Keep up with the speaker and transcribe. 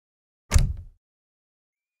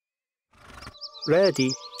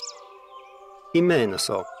Ready.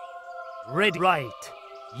 Imeneso. Ready. Right.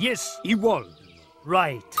 Yes, Iwol.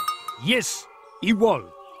 Right. Yes, Iwol.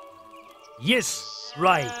 Yes,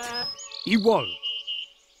 right. Iwol.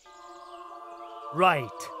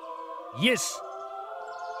 Right. Yes,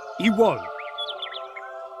 Iwol.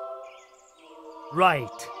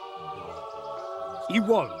 Right.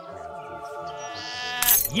 Iwol.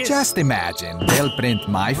 Yes. Just imagine they'll print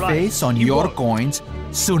my Right. face on You your won't. coins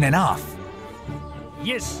soon enough.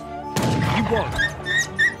 Yes, Iwol.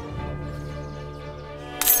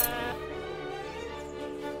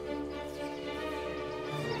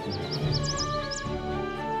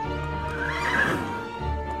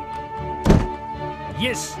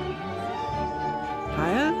 Yes,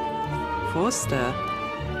 Heil? Foster.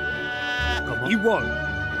 come on. Iwol.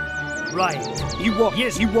 Right. Iwol.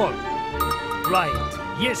 Yes, Iwol. Right.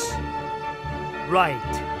 Yes.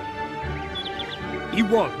 Right.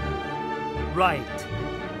 Iwol. Right.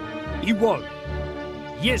 Iwol.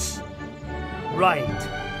 Yes. Right.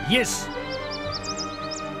 Yes.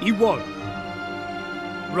 Iwol.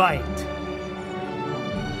 Right.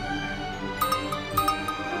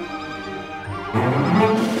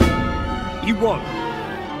 Iwol.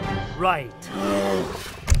 Right.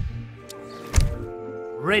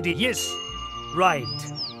 Ready. Yes. Right.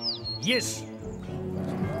 Yes.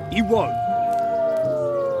 Iwol.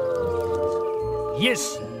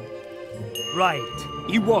 Yes. Right.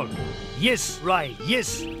 Iwol. Yes. Right.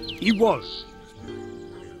 Yes. Iwol.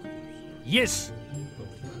 Yes.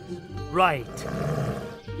 Right.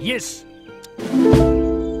 Yes.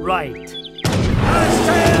 Right.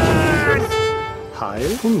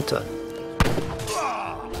 Heil unter.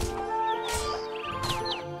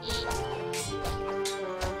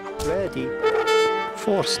 Ready.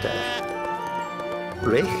 Forster.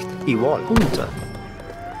 Recht. Iwol unter.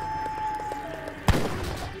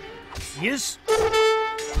 Yes.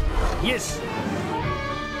 Yes.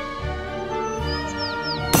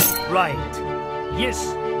 Right. Yes.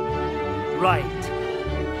 Right.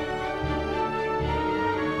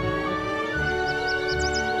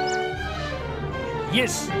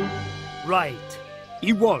 Yes. Right.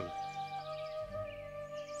 Iwol.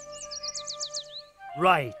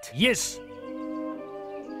 Right. Yes.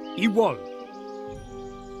 Iwol.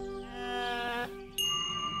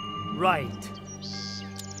 Right.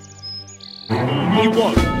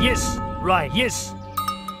 Iwol. Yes. Right. Yes.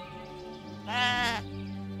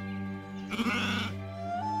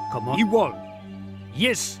 Come on. Iwol.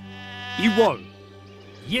 Yes. Iwol.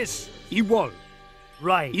 Yes. Iwol.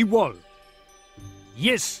 Right. Iwol.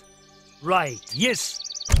 Yes. Right. Yes.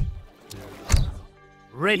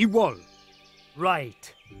 Ready. Iwol.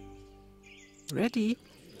 Right. Ready?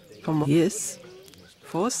 Come on. Yes.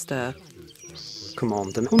 Foster.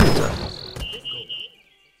 Kommanden unter.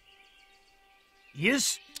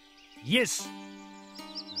 Yes. Yes.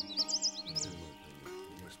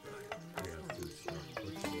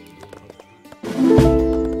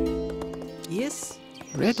 Yes.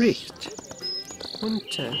 Red. Richt.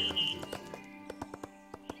 Unter.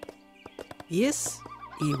 Yes.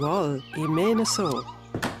 Iwol. Imeneso.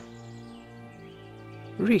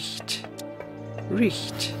 Richt.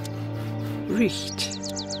 Richt. Richt.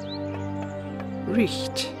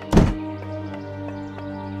 Richt.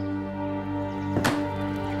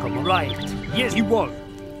 Come on. Right. Yes. Iwol.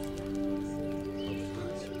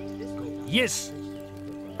 Yes.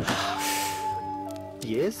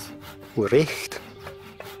 Yes. Recht.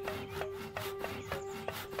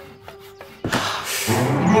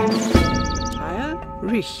 Heil.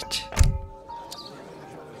 Richt.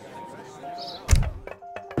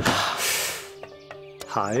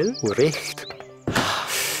 Heil. Recht.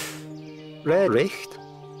 Recht.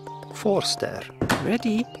 Forster.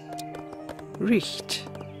 Ready? Richt.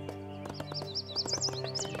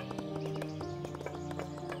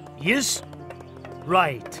 Yes.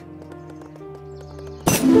 Right.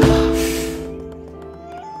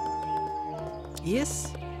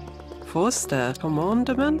 Yes. Foster.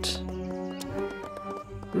 Commandment.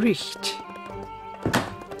 Richt.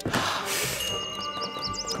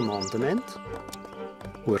 Commandement.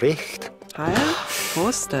 Recht. Heil.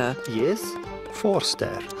 Foster. Yes.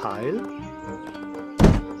 Forster. Heil.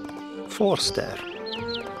 Forster.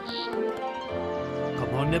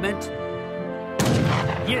 Commandment.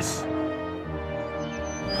 Yes.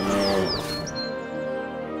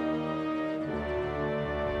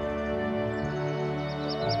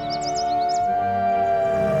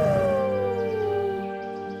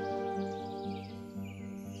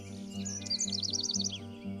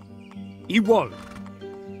 Iwol.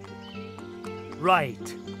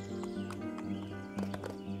 Right.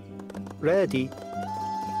 Ready.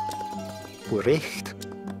 Recht.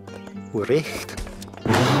 Recht.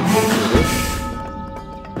 Recht.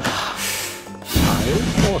 Heil,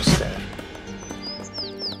 Forster.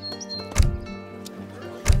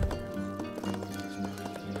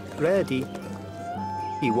 Ready.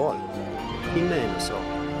 Igual. Immenso.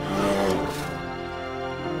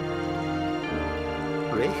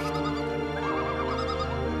 Recht.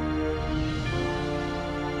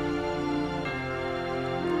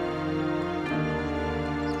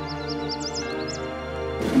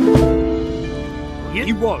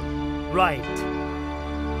 Igual. Right.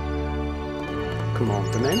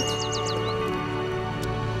 Commandement.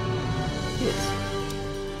 Yes.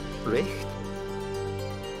 Recht.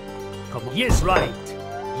 Come on. Yes, right.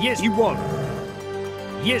 Yes, igual.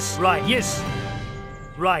 Yes, right. Yes.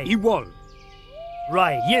 Right. Igual.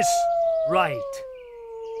 Right. Yes. Right.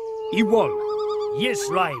 Igual. Yes,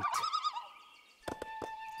 right.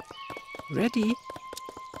 Ready.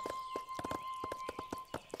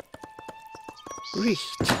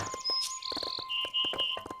 Richt.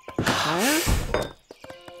 Heil.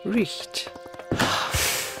 Richt.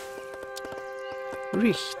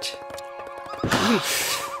 Richt.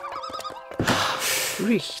 Richt.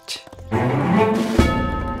 Richt.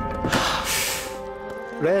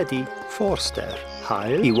 Ready. Forster.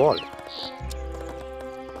 Heil. Igual.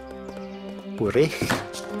 Recht.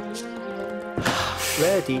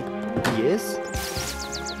 Ready. Yes.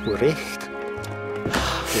 Recht.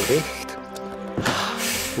 Recht.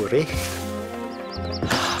 Recht.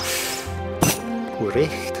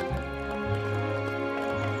 Recht.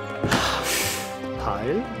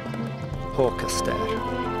 Heil. Håkaster.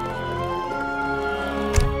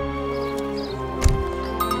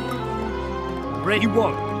 Ready.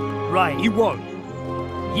 Igual. Right. Igual.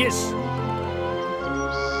 Yes.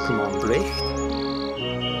 Command recht.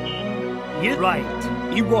 Yes. Right.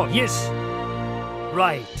 Igual. Yes.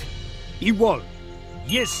 Right. Igual.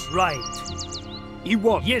 Yes. Right.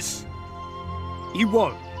 Igual. Yes.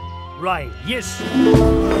 Igual. Right. Yes.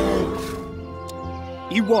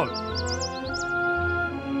 Igual.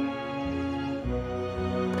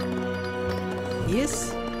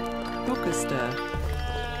 Yes. Orchester.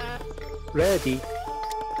 Ready.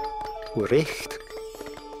 Recht.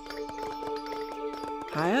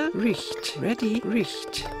 Heil. Richt. Ready.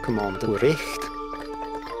 Richt. Command recht.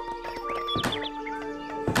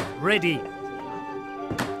 Ready.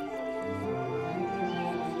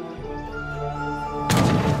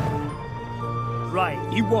 Right.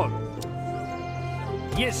 Igual.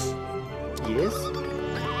 Yes. Yes.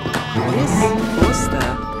 Yes.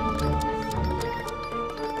 Orchester.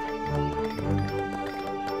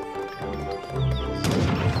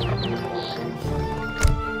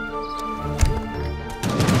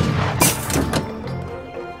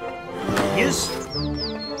 Yes.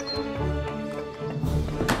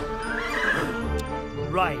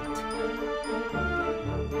 Right.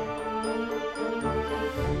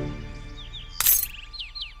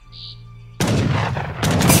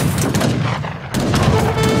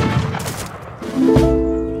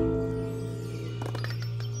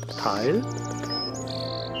 Heil.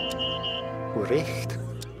 Recht.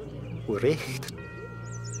 Recht.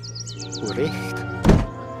 Recht.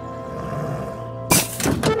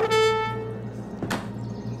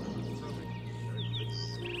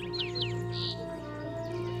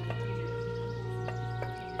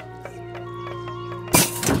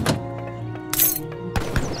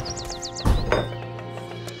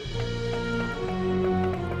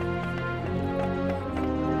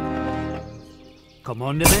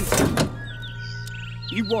 Commandment.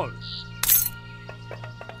 Igual.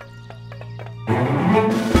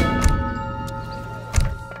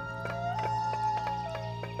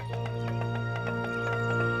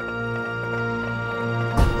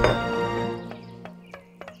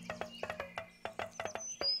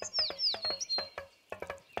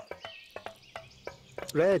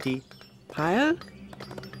 Ready. Heil.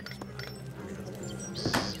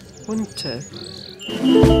 Unter.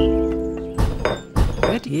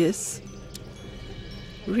 Ready. Yes.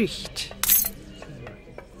 Richt.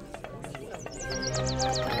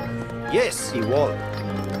 Yes, igual.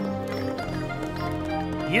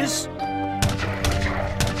 Yes.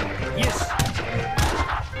 Yes.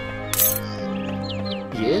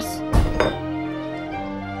 Yes.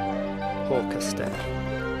 Håkaster.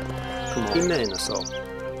 Command. Immenso.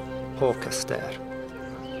 Håkaster.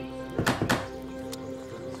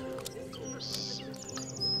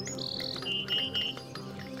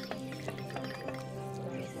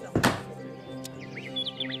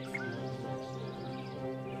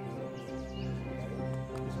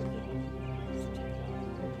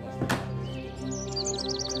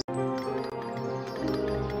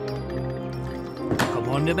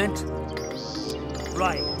 Commandment.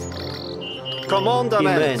 Right. Commandament.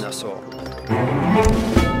 I menar så.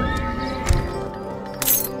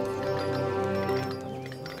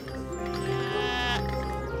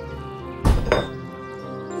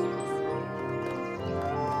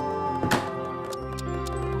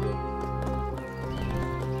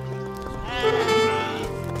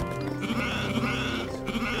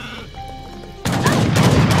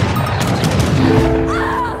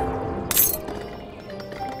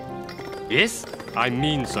 Yes, I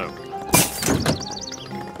mean so.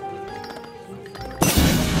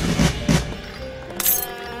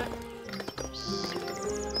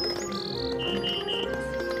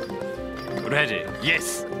 Ready,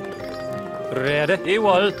 yes. Ready,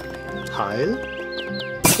 Ewald. Heil.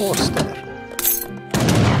 Forster.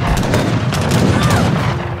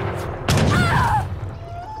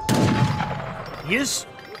 Yes.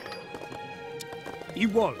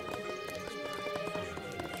 Ewald.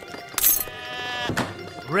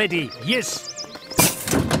 Ready, yes.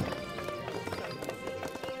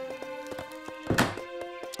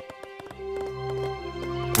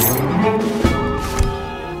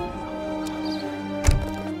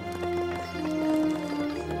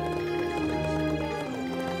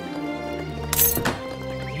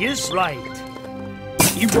 Yes, right.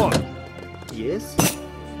 Ewald. Yes.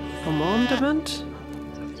 Commandment.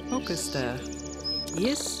 Orchester.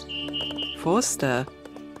 Yes. Forster.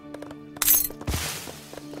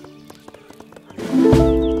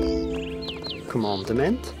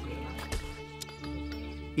 Commandement.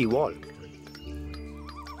 Igual.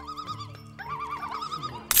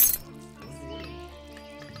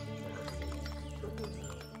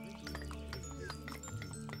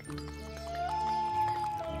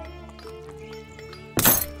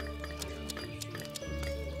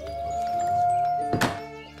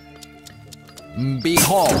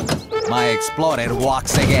 Behold, my explorer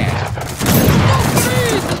walks again.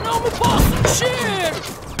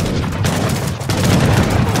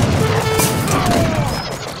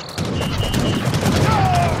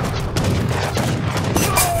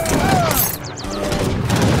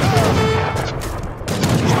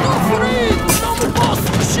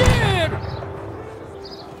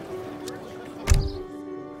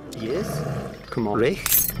 Yes. Kom on.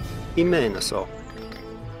 Recht. I menar så.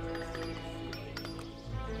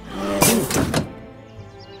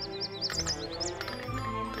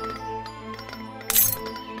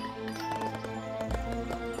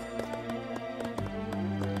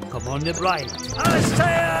 Come on the right.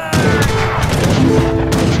 Alistair!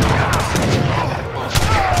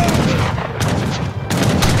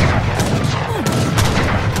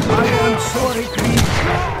 I am sorry, Creed.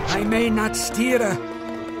 I may not steer.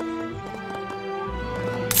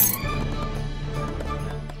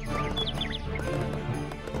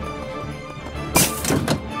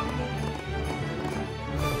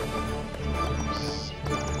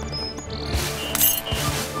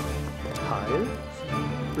 Heil.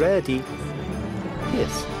 Ready.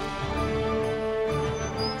 Yes.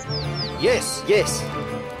 Yes, yes.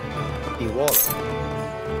 Igual.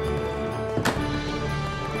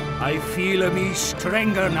 I feel me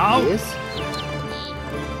stronger now. Yes.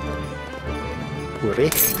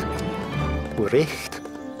 Recht. Recht.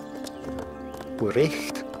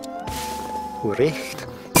 Recht. Recht.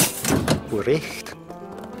 Recht.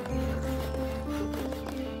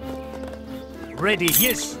 Ready,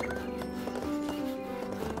 yes.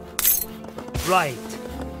 Right.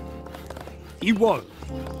 Ewald.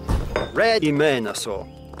 Ready menar så.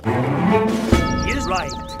 Yes,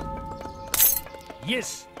 right.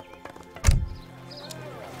 Yes.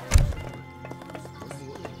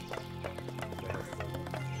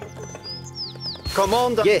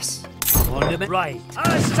 Commander. Yes. On the right.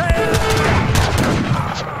 Alistair!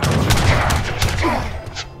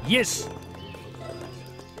 Yes.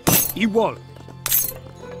 Ewald.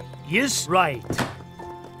 Yes, right.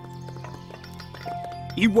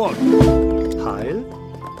 Ewald. Heil.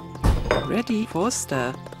 Ready.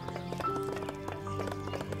 Forster.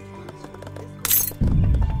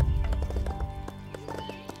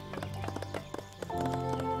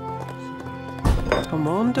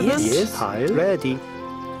 Commandment. Yes. Heil. Ready.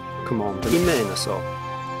 Commander. I menar så.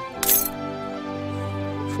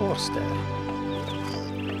 Forster.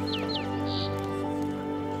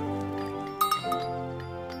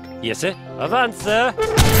 Yes, avance.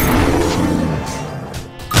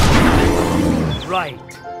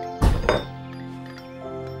 Right.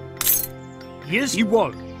 Yes,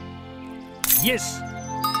 Ewald. Yes.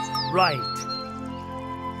 Right.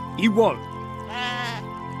 Ewald.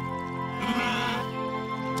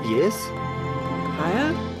 Yes.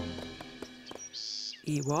 Heil.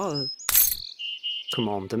 Ewald.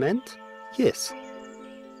 Commandement? Yes.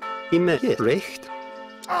 Immer yes. Recht?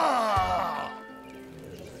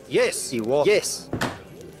 Yes, he was. Yes.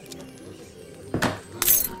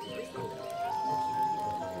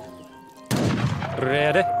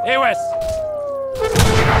 Ready? Yes.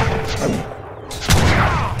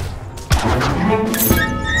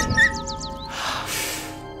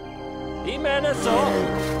 Imene so.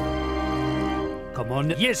 Come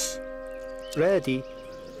on. Yes. Ready.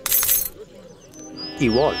 He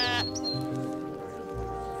was.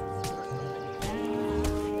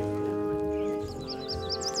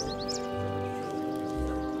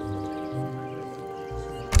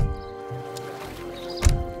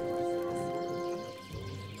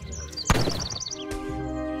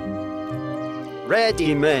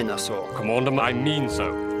 Ready, men, so. Commander, I mean so.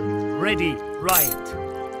 Ready. Right.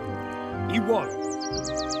 He won.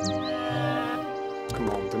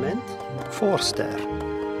 Commandement? Forster.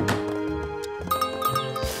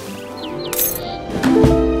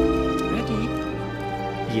 Ready.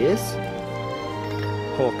 Yes.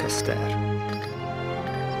 Håkester.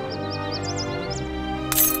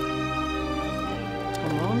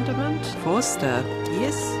 Commandment. Forster.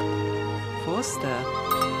 Yes. Forster.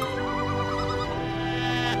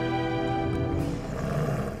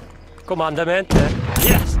 Commandament?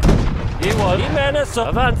 Yes. He won. Imene so.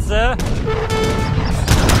 Avance.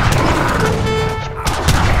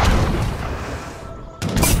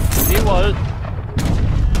 He won.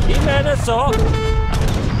 Imene so.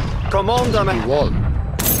 Commandement. Wall.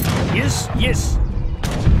 Yes. Yes.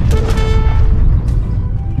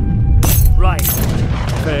 Right.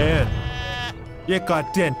 Fair.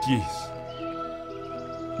 Yekadentis.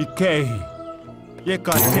 Ikei.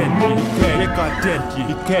 Yekadenti. Ikei. Yekadenti.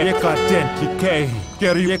 Ikei. Yekadenti. Ikei.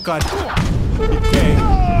 Keri. Yekad. Ikei.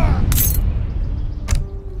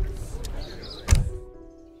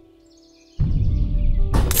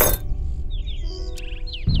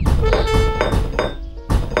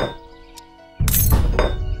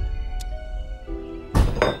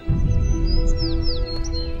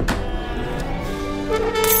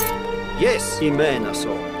 Yes, Imena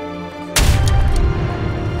so.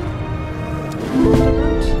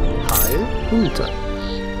 Heil, unter.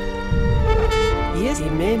 Yes.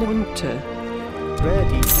 Amen. Unter.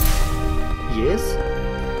 Ready. Yes.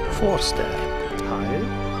 Forster. Heil.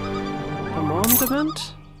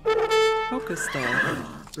 Commandment. Orchester.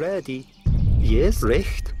 Ready. Yes.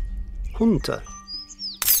 Recht. Hunter.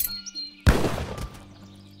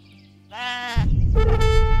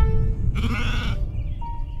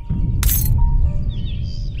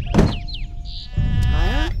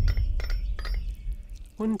 Higher.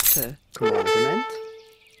 Unter. Commandement.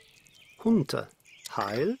 Hunter.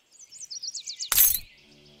 Heil.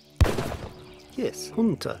 Yes.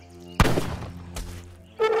 Hunter.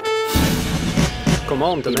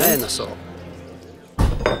 Commandement so.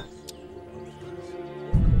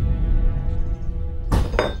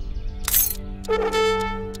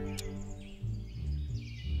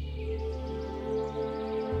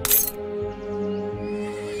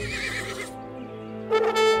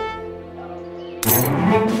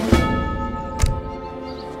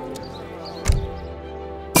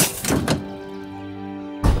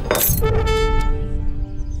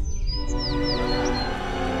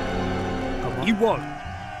 He won.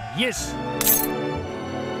 Yes.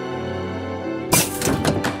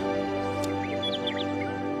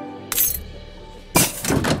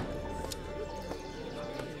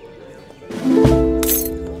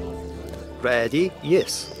 Ready?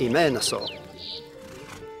 Yes. Imena so.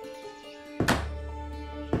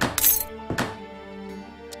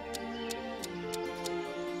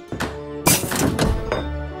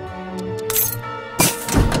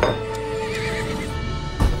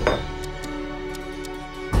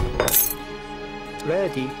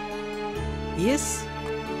 Ready. Yes.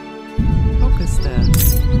 Orchester.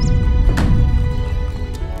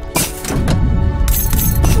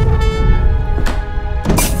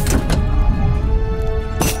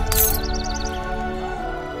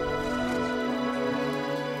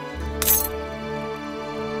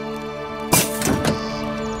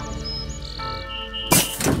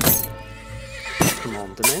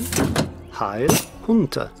 Commandement. Heil.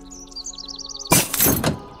 Hunter.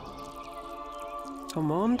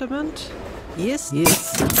 Commandment. Yes.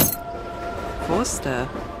 Yes. Forster.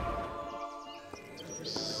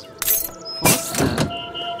 Forster.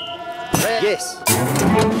 Yes.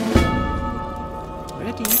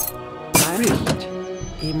 Ready. Recht.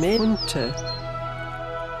 Amen. Unter.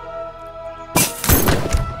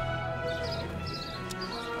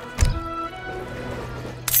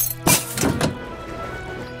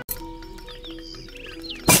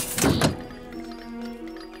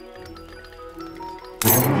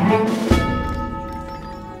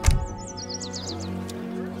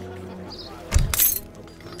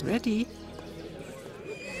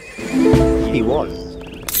 Igual.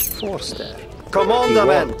 Forster.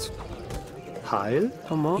 Commandament. Heil.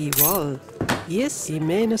 Igual. Yes, I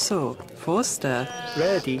meine so. Forster.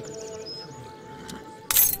 Ready.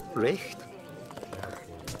 Recht.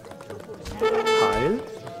 Heil.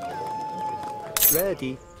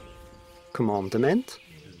 Ready. Commandament.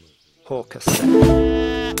 Orchestra.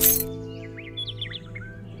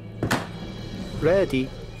 Ready.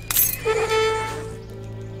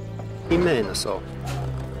 I mene så.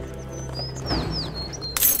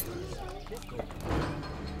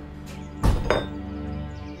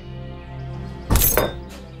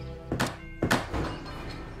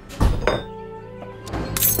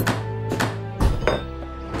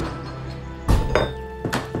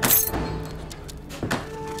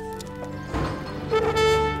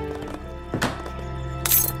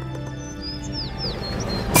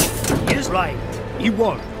 Yes, right. You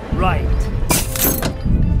won't. Right.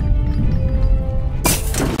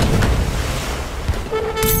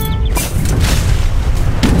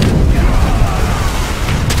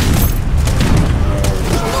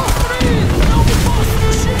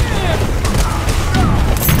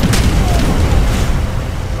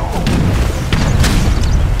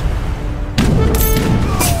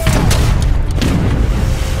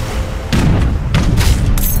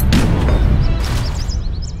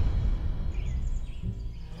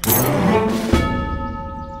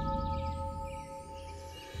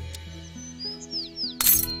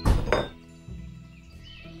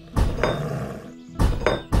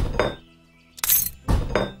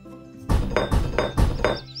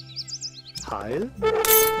 Heil.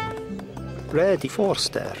 Ready.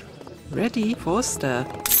 Forster. Ready. Forster.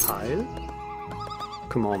 Heil.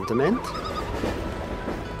 Commandament.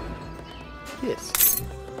 Yes.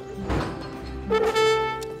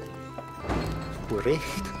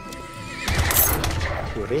 Recht.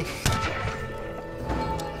 Recht.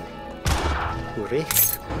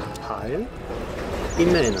 Recht. Heil. I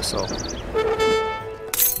mene så.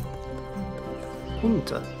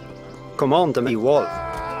 Unter. Commandament. Igual.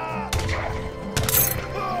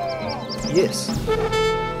 Yes.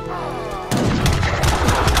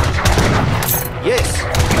 Yes.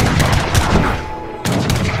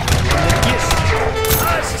 Yes.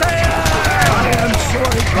 I say I am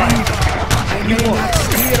sorry, Right. I may not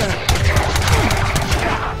steer.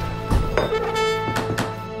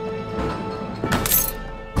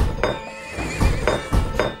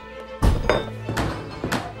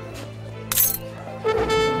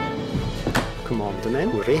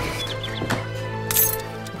 Commandament. Recht.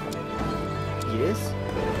 Yes.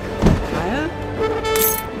 Heil.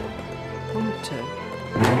 Unter.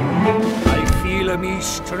 I feel me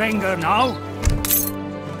stronger now.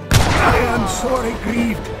 I am sorry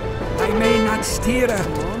grieved. I may not steer.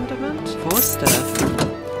 Commandament. Forster.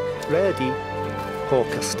 Ready.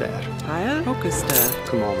 Orchester. Heil. Orchester.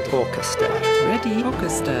 Command. Orchester. Ready.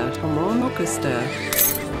 Orchester. Command. Orchester.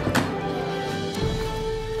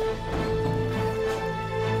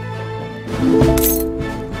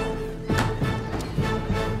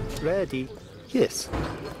 Ready. Yes.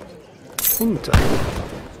 Unter.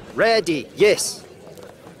 Ready. Yes.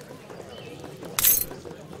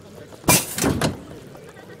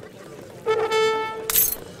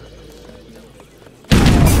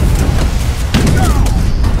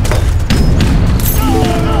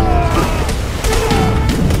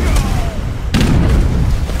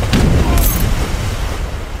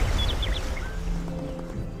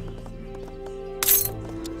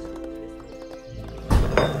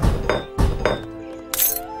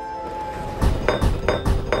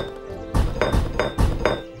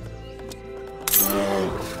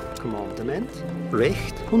 Commandament.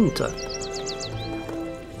 Recht. Unter.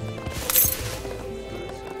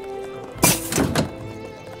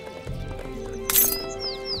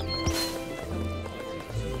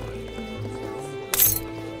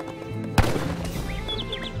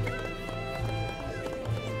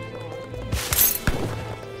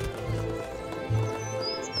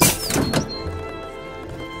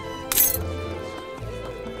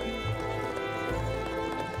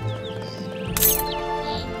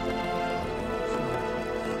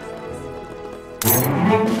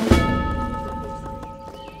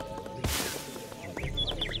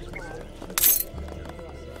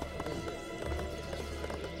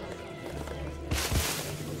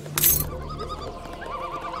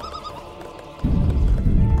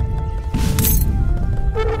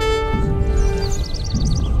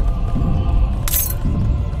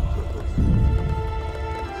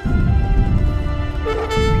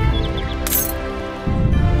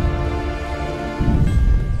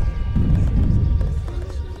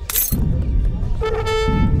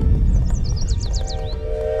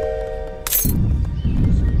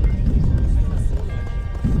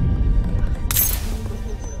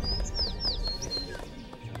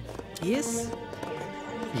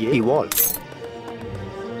 Ye wall.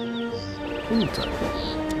 Hunter.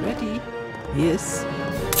 Ready? Yes.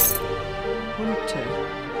 Hunter.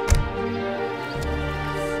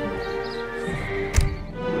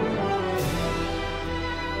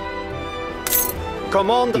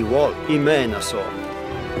 Command the wall. Imenaso.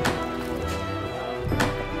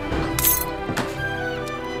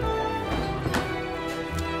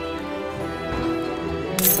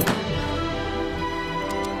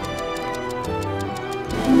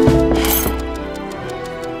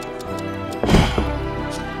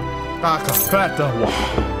 Taka, Krata wa.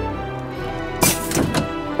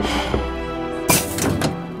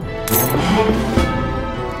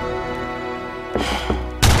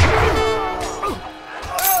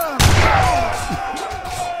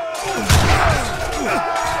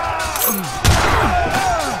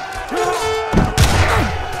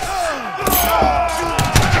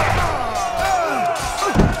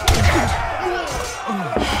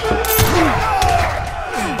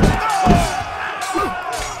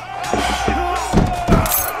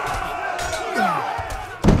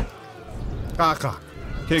 Kaka,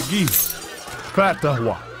 Tegis,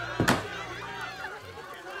 Kratawa.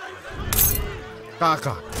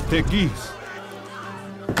 Kaka, Tegis.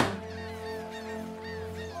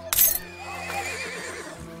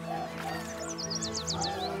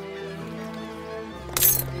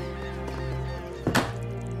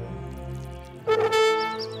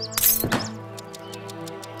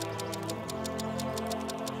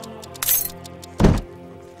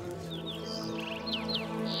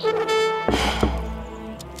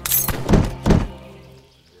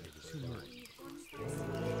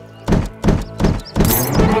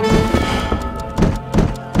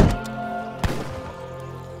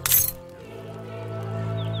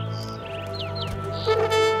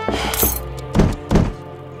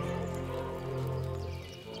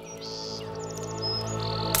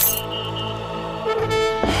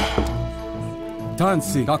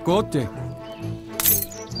 Tansi, Kakote.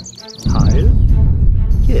 Heil.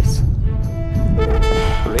 Yes.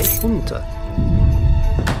 Great Hunter.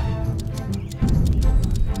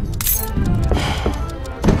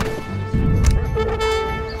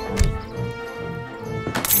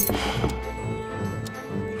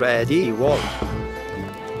 Ready wall.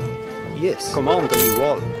 Yes. Commander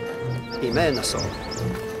wall. Imenaso.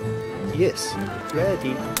 Yes.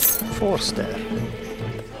 Ready. Forster.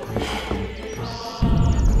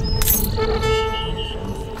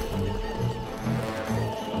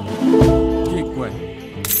 Kikwe.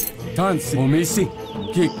 Tansi, Omisi.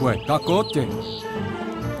 Kikwe, Kakote.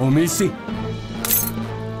 Omisi.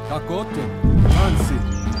 Kakote. Tansi.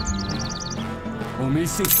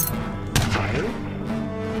 Omisi. Heil.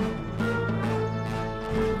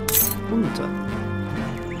 Hunter.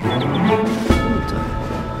 Hunter.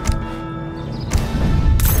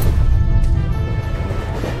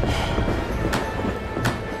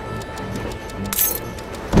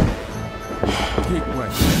 Kikwe.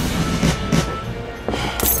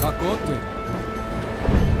 Kakote.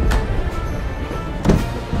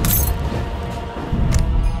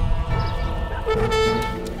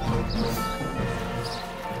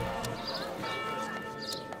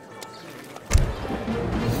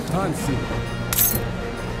 Tansi.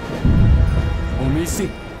 Omisi.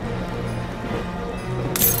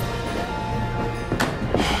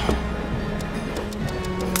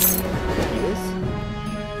 Yes.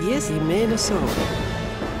 Yes, Imenaso.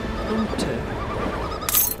 Hunter.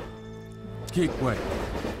 Kikwe.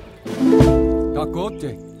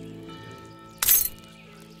 Kakote.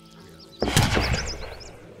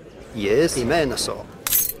 Yes. Imenaso.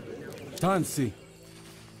 Tansi.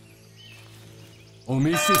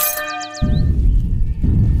 Omisi.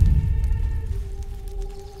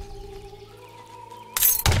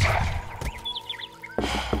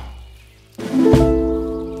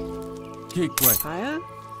 Kikwe. Heil.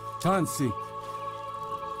 Tansi.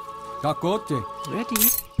 Kakote. Ready?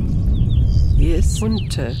 Yes.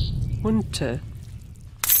 Hunter. Hunter.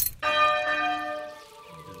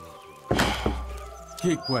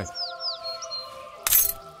 Kikwe.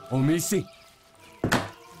 Omisi.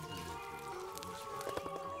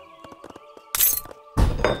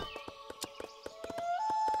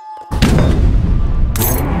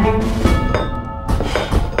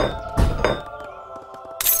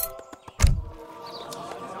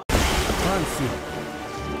 Tansi.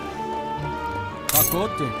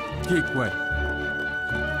 Kakote. Kikwe.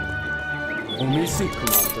 Omisi.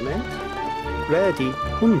 Commandment. Ready.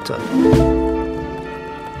 Hunter.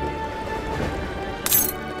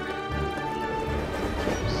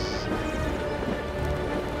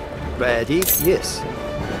 Ready. Yes.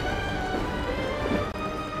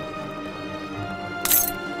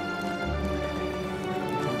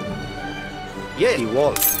 Yes, he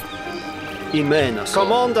was. Imena so.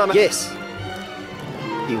 Commander, yes.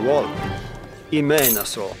 He was. Imena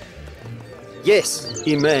so. Yes,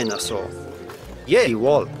 Imena so. Yeah, he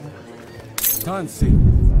was. Tansi.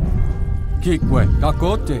 Kikwe,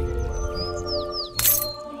 kakote.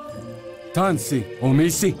 Tansi,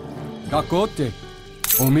 omisi. Kakote.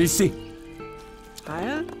 Omisi.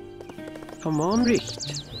 Heil? Come on,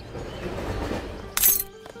 Richt.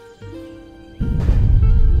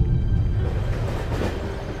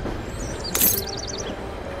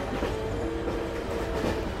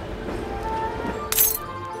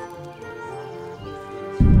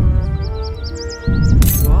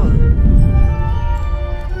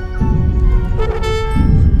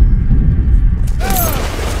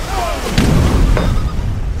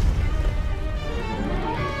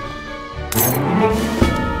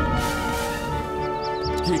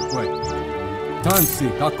 Tansi,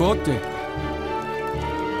 kakote.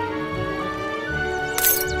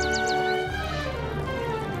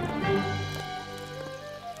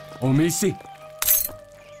 Omisi.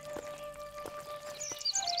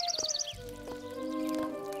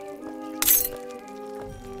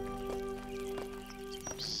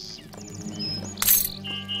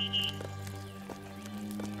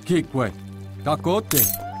 Kikwe, kakote.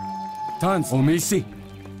 Tansi, omisi.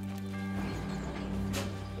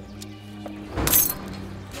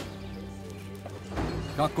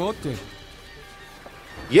 Kakote.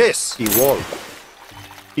 Yes, he was.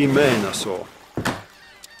 Imena so.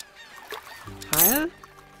 Heil?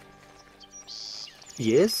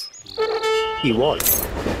 Yes, he was.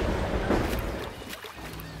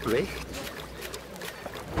 Recht.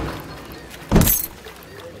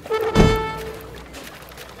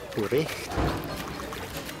 Recht.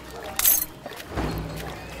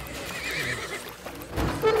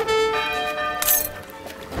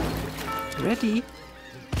 Ready?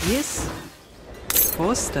 Yes.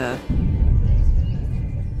 Foster.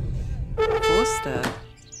 Foster.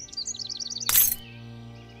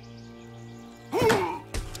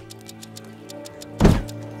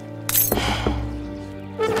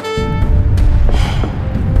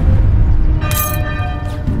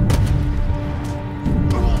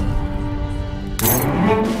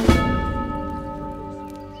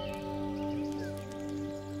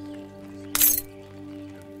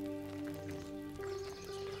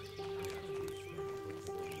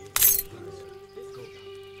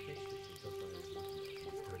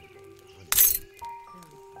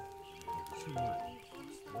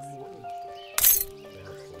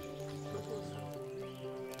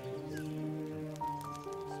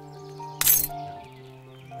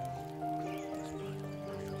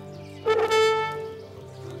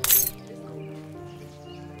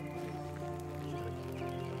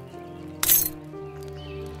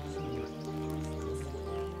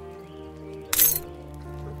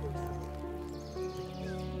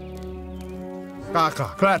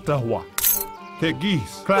 Kaka, Kratahwa.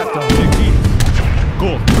 Tegis, Krata, Tegis.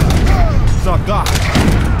 Go. Zaga.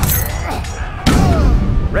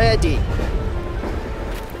 Ready.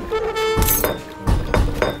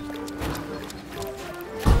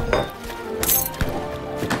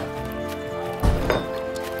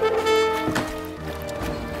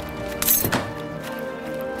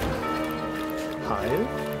 Heil.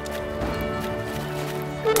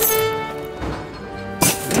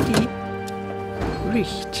 Ready?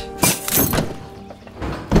 Richt.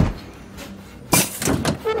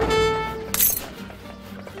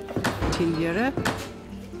 Tiljere.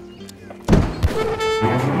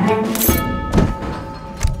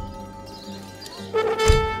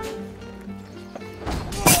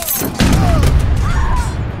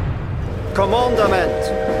 Commandament.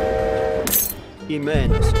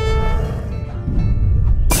 Immense.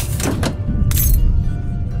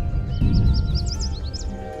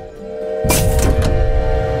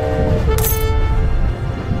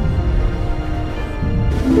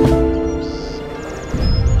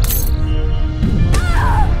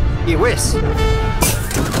 Iwis.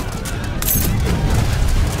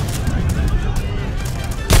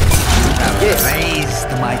 Have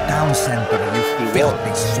raised my town center, you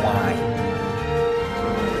filthy swine.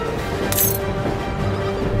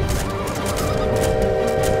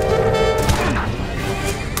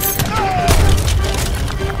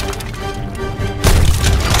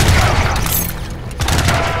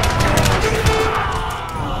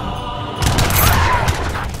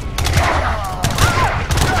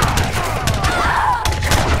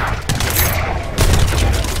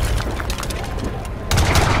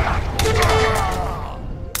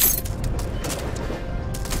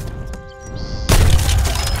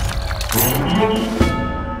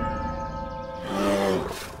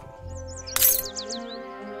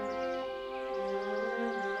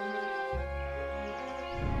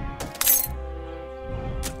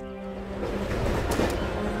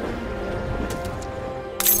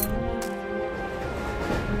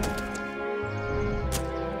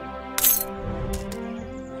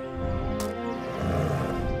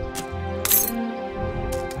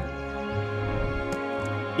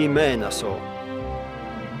 Imenaso.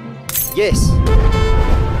 Yes.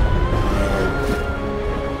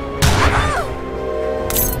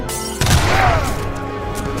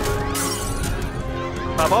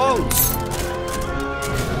 Avance.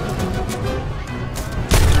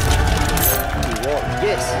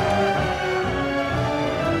 Yes.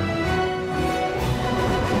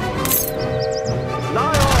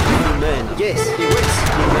 Lion. Amen. Yes. He wins.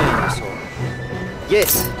 Imenaso.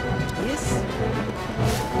 Yes. Yes.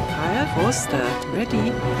 Fire Forster.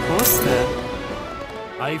 Ready. Forster.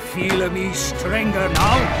 I feel me stronger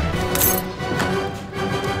now.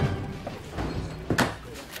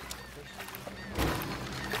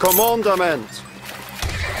 Commandament.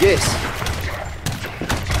 Yes.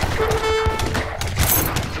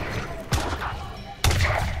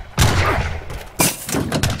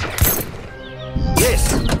 Yes.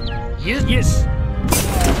 Yes, yes.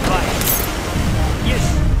 Right. Yes.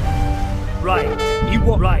 Right. You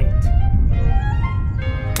were right.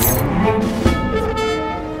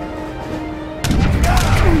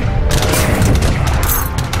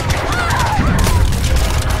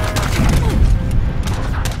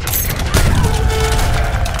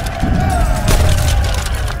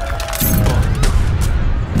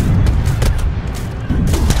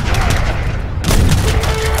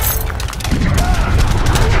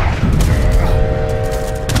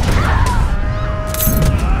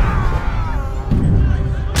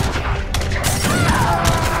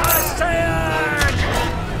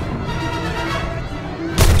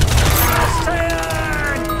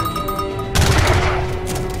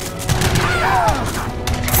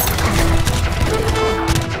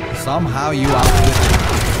 Somehow you outwit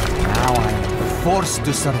me. Now I am forced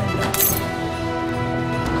to surrender.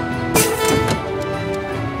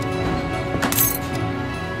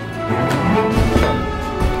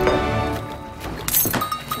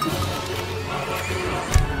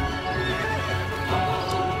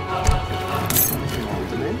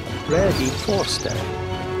 Ready, Forster.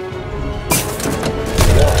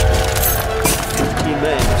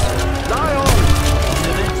 Imenaso. Lion.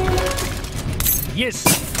 Yes.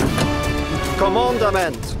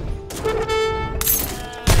 Commandament.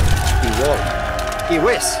 Iwol.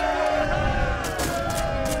 Iwis.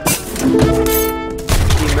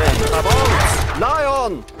 Imen. Avance.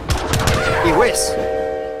 Lion. Iwis.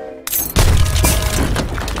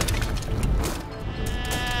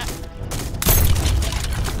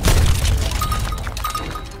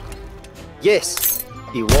 Yes.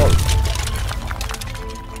 Iwol.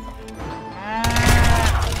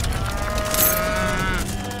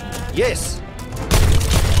 Yes.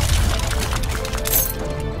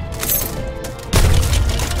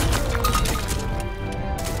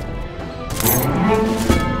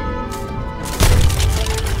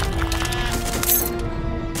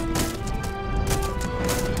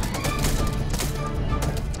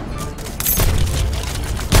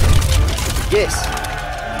 Yes.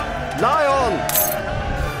 Lion.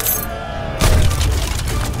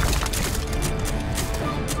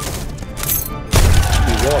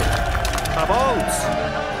 Iwol. Avance.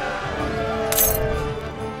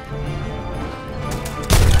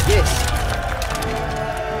 Yes.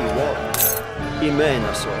 Iwol.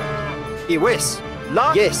 Imenaso. Iwis.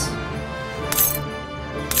 La. Yes.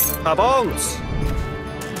 Avance.